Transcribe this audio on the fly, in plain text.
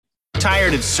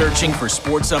Tired of searching for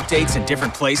sports updates in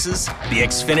different places? The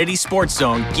Xfinity Sports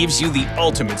Zone gives you the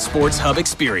ultimate sports hub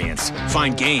experience.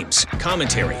 Find games,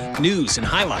 commentary, news, and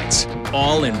highlights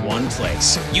all in one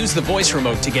place. Use the voice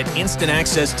remote to get instant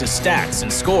access to stats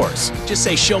and scores. Just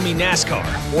say, "Show me NASCAR"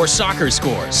 or "Soccer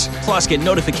scores." Plus, get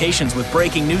notifications with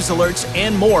breaking news alerts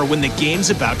and more when the game's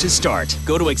about to start.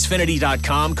 Go to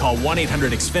Xfinity.com, call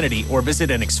 1-800-XFINITY, or visit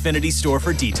an Xfinity store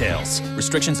for details.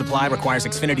 Restrictions apply. Requires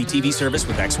Xfinity TV service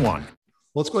with X1.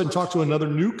 Let's go ahead and talk to another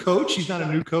new coach. He's not a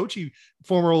new coach. He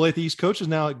former Olathe East coach is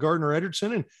now at Gardner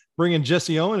Edgerton, and bringing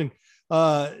Jesse Owen.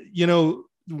 And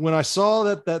when I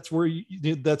saw that's where you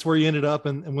ended up,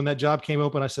 and when that job came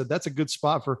open, I said that's a good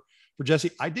spot for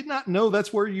Jesse. I did not know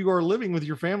that's where you are living with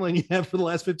your family, and you have for the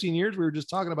last 15 years. We were just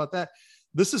talking about that.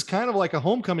 This is kind of like a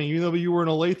homecoming, even though you were an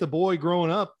Olathe boy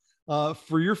growing up.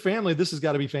 For your family, this has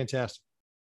got to be fantastic.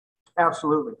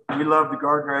 Absolutely, we love the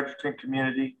Gardner Edgerton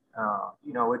community.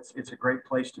 It's a great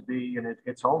place to be, and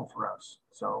it's home for us.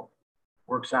 So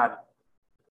we're excited.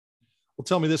 Well,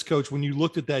 tell me this, Coach, when you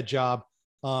looked at that job,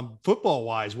 football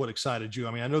wise, what excited you?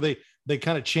 I mean, I know they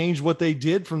kind of changed what they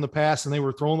did from the past, and they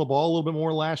were throwing the ball a little bit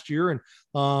more last year, and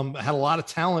had a lot of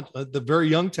talent, the very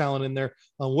young talent in there.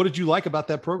 What did you like about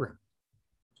that program?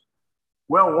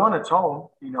 Well, one, it's home,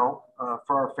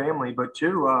 for our family, but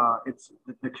two, it's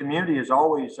the community has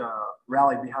always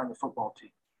rallied behind the football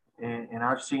team. And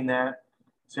I've seen that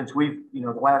since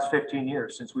the last 15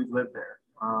 years since we've lived there.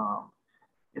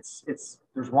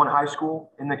 There's one high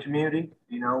school in the community,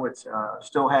 it's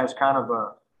still has kind of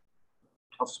a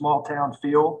small town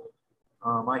feel.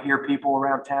 I hear people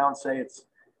around town say it's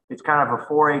kind of a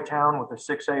 4A town with a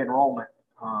 6A enrollment.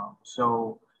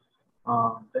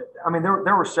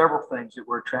 There were several things that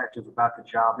were attractive about the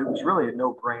job. It was really a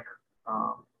no-brainer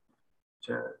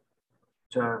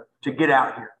to get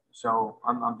out here. So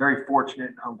I'm very fortunate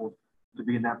and humbled to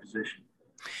be in that position.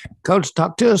 Coach,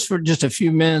 talk to us for just a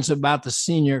few minutes about the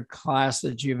senior class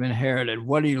that you've inherited.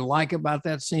 What do you like about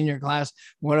that senior class?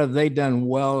 What have they done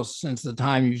well since the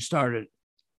time you started?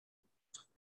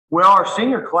 Well, our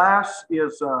senior class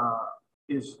is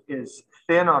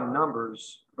thin on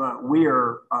numbers, but we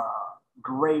are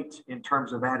great in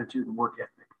terms of attitude and work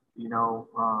ethic.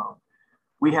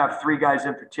 We have three guys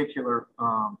in particular,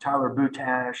 Tyler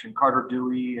Butash and Carter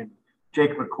Dewey and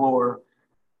Jake McClure.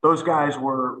 Those guys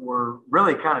were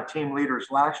really kind of team leaders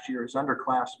last year as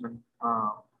underclassmen.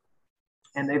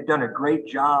 And they've done a great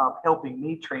job helping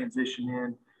me transition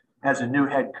in as a new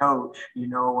head coach. You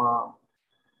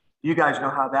guys know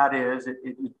how that is.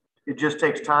 It just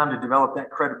takes time to develop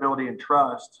that credibility and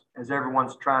trust as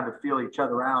everyone's trying to feel each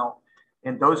other out.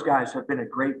 And those guys have been a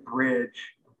great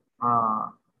bridge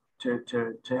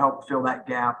to help fill that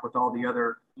gap with all the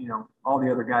other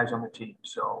guys on the team.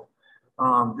 So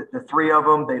the three of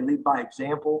them, they lead by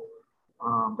example.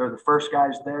 They're the first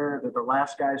guys there. They're the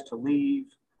last guys to leave.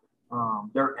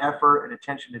 Their effort and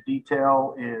attention to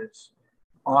detail is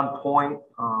on point,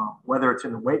 whether it's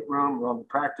in the weight room or on the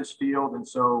practice field. And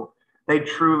so they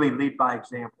truly lead by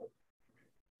example.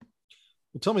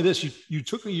 Well, tell me this, you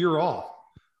took a year off.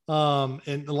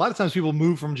 And a lot of times people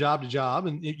move from job to job,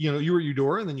 and you were at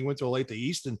Eudora and then you went to Olathe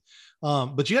East, and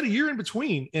but you had a year in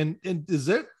between. And does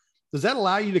that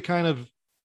allow you to kind of,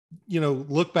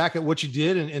 look back at what you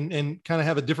did and kind of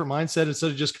have a different mindset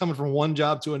instead of just coming from one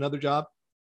job to another job?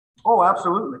 Oh,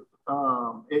 absolutely.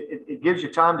 It gives you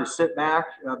time to sit back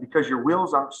because your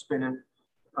wheels aren't spinning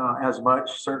as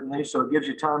much, certainly. So it gives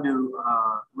you time to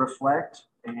reflect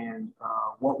and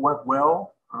what went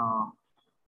well.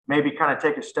 Maybe kind of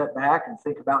take a step back and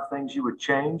think about things you would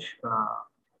change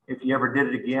if you ever did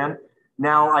it again.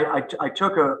 Now, I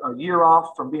took a year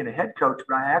off from being a head coach,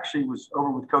 but I actually was over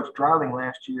with Coach Dryling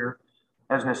last year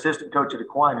as an assistant coach at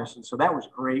Aquinas, and so that was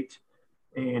great.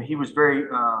 And he was very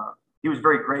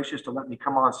gracious to let me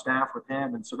come on staff with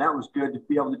him, and so that was good to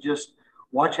be able to just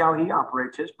watch how he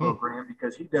operates his program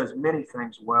because he does many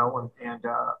things well, and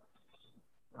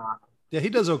yeah, he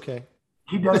does okay.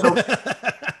 He does okay.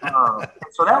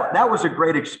 So that was a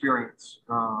great experience.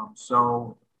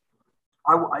 So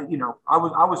I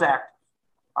was active.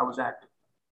 I was active.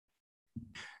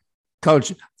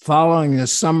 Coach, following the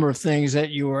summer things that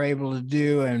you were able to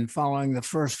do and following the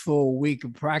first full week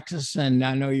of practice, and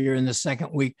I know you're in the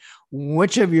second week,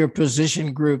 which of your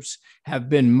position groups have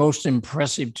been most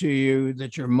impressive to you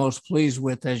that you're most pleased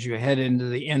with as you head into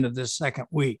the end of this second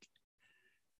week?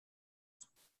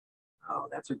 Oh,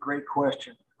 that's a great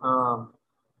question. I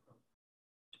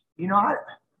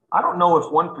don't know if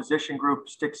one position group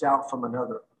sticks out from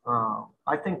another.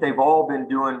 I think they've all been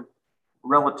doing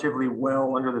relatively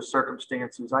well under the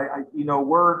circumstances.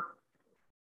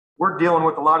 we're dealing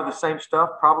with a lot of the same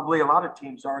stuff. Probably a lot of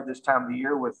teams are this time of the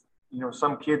year with,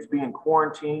 some kids being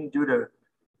quarantined due to,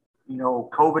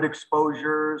 COVID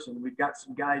exposures, and we've got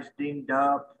some guys dinged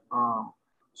up.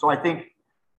 So I think,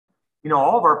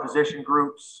 all of our position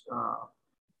groups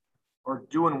are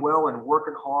doing well and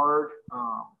working hard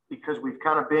because we've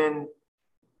kind of been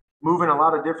moving a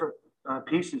lot of different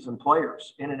pieces and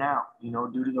players in and out,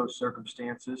 due to those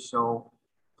circumstances. So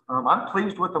I'm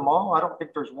pleased with them all. I don't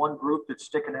think there's one group that's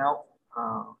sticking out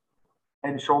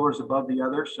head and shoulders above the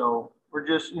other. So we're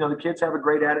just, the kids have a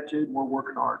great attitude and we're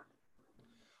working hard.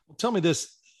 Well, tell me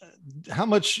this, how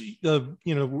much,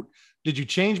 did you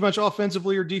change much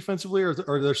offensively or defensively, or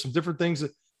are there some different things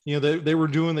that, they were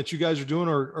doing that you guys are doing,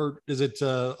 or is it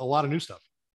a lot of new stuff?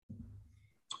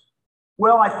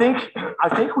 Well, I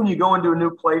think when you go into a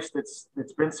new place that's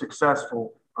been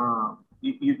successful,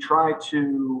 you try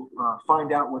to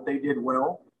find out what they did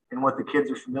well and what the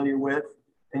kids are familiar with,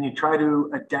 and you try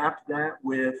to adapt that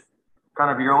with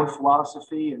kind of your own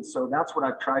philosophy. And so that's what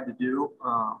I've tried to do,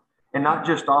 and not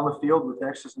just on the field with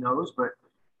X's and O's, but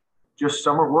just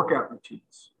summer workout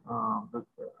routines. But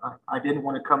I didn't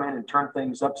want to come in and turn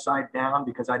things upside down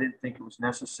because I didn't think it was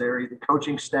necessary. The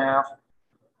coaching staff,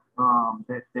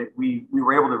 that we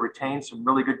were able to retain some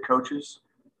really good coaches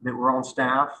that were on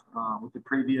staff with the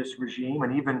previous regime,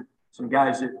 and even some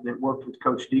guys that worked with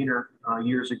Coach Diener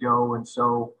years ago. And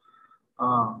so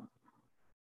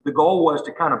the goal was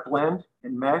to kind of blend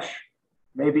and mesh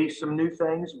maybe some new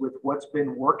things with what's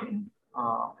been working.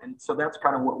 And so that's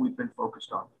kind of what we've been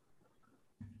focused on.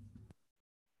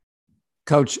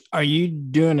 Coach, are you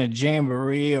doing a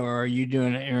jamboree or are you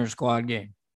doing an inter squad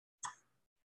game?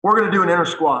 We're going to do an inter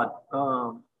squad.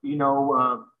 Being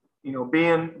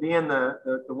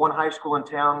the one high school in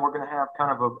town, we're going to have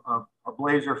kind of a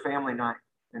Blazer family night.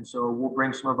 And so we'll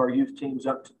bring some of our youth teams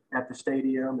up at the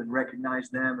stadium and recognize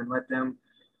them and let them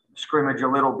scrimmage a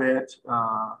little bit.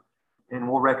 And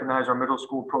we'll recognize our middle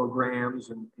school programs,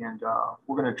 and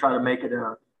we're going to try to make it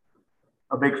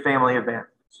a big family event.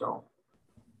 So.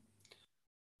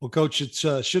 Well, Coach,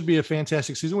 it should be a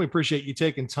fantastic season. We appreciate you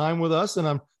taking time with us, and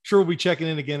I'm sure we'll be checking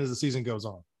in again as the season goes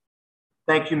on.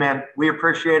 Thank you, man. We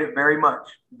appreciate it very much.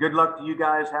 Good luck to you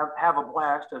guys. Have a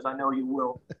blast, as I know you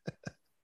will.